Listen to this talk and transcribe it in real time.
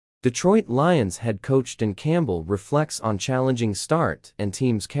Detroit Lions head coach Dan Campbell reflects on challenging start and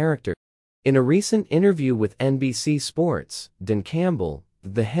team's character. In a recent interview with NBC Sports, Dan Campbell,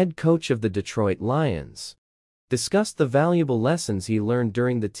 the head coach of the Detroit Lions, discussed the valuable lessons he learned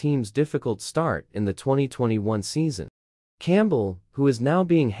during the team's difficult start in the 2021 season. Campbell, who is now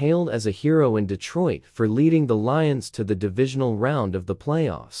being hailed as a hero in Detroit for leading the Lions to the divisional round of the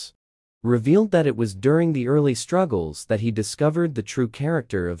playoffs, revealed that it was during the early struggles that he discovered the true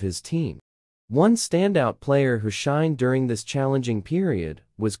character of his team. One standout player who shined during this challenging period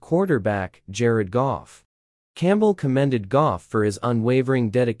was quarterback Jared Goff. Campbell commended Goff for his unwavering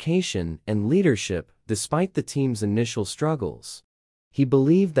dedication and leadership despite the team's initial struggles. He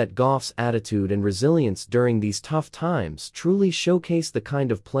believed that Goff's attitude and resilience during these tough times truly showcased the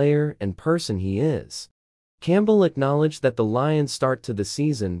kind of player and person he is. Campbell acknowledged that the Lions' start to the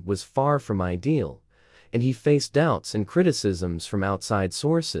season was far from ideal, and he faced doubts and criticisms from outside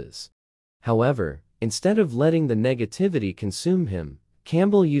sources. However, instead of letting the negativity consume him,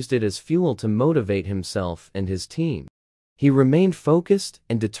 Campbell used it as fuel to motivate himself and his team. He remained focused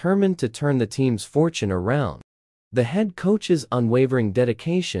and determined to turn the team's fortune around. The head coach's unwavering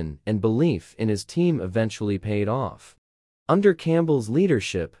dedication and belief in his team eventually paid off. Under Campbell's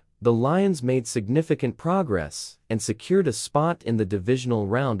leadership, the Lions made significant progress and secured a spot in the divisional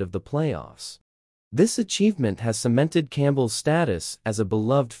round of the playoffs. This achievement has cemented Campbell's status as a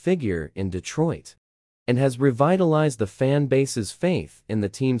beloved figure in Detroit and has revitalized the fan base's faith in the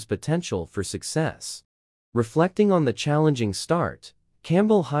team's potential for success. Reflecting on the challenging start,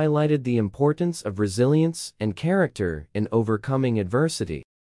 Campbell highlighted the importance of resilience and character in overcoming adversity.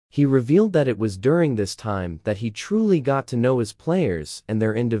 He revealed that it was during this time that he truly got to know his players and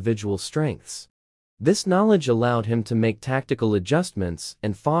their individual strengths. This knowledge allowed him to make tactical adjustments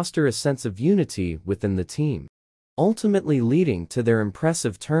and foster a sense of unity within the team, ultimately leading to their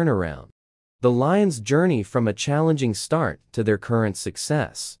impressive turnaround. The Lions' journey from a challenging start to their current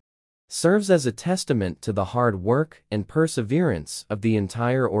success serves as a testament to the hard work and perseverance of the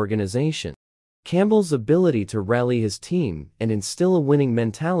entire organization. Campbell's ability to rally his team and instill a winning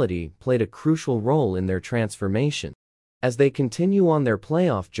mentality played a crucial role in their transformation. As they continue on their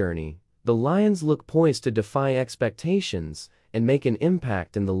playoff journey, the Lions look poised to defy expectations and make an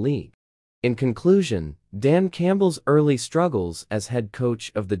impact in the league. In conclusion, Dan Campbell's early struggles as head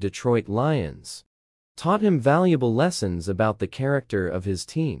coach of the Detroit Lions taught him valuable lessons about the character of his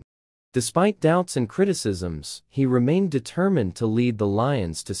team. Despite doubts and criticisms, he remained determined to lead the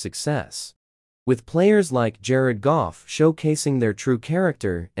Lions to success. With players like Jared Goff showcasing their true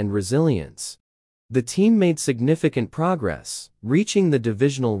character and resilience, the team made significant progress, reaching the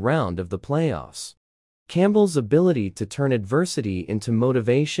divisional round of the playoffs. Campbell's ability to turn adversity into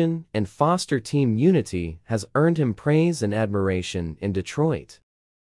motivation and foster team unity has earned him praise and admiration in Detroit.